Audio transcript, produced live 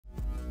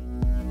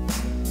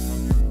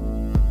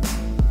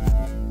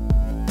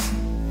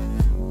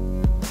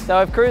So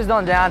we've cruised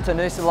on down to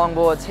Noosa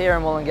Longboards here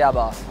in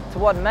Wooloongabba, to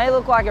what may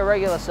look like a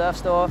regular surf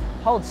store,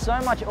 holds so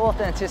much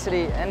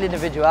authenticity and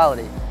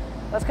individuality.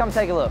 Let's come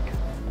take a look.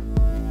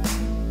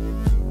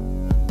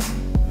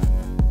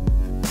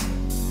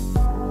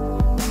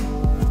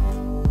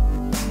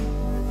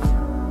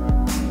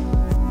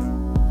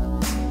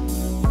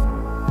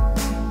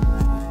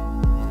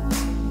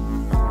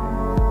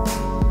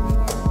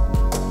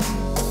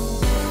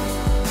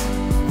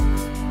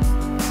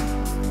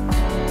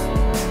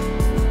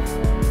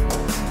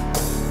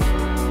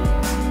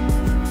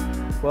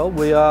 Well,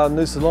 we are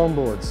Noosa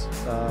Longboards.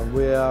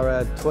 We are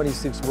at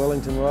 26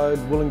 Wellington Road,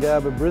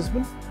 Wooloongabba,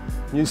 Brisbane.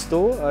 New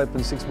store,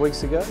 opened 6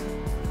 weeks ago.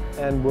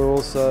 And we're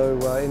also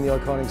in the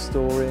iconic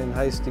store in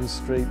Hastings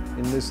Street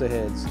in Noosa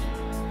Heads.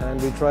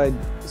 And we trade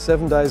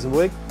 7 days a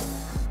week.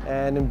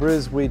 And in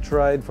Bris we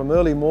trade from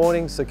early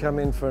morning, so come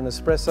in for an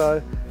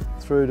espresso,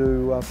 through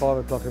to 5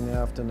 o'clock in the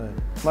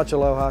afternoon. Much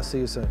aloha, see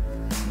you soon.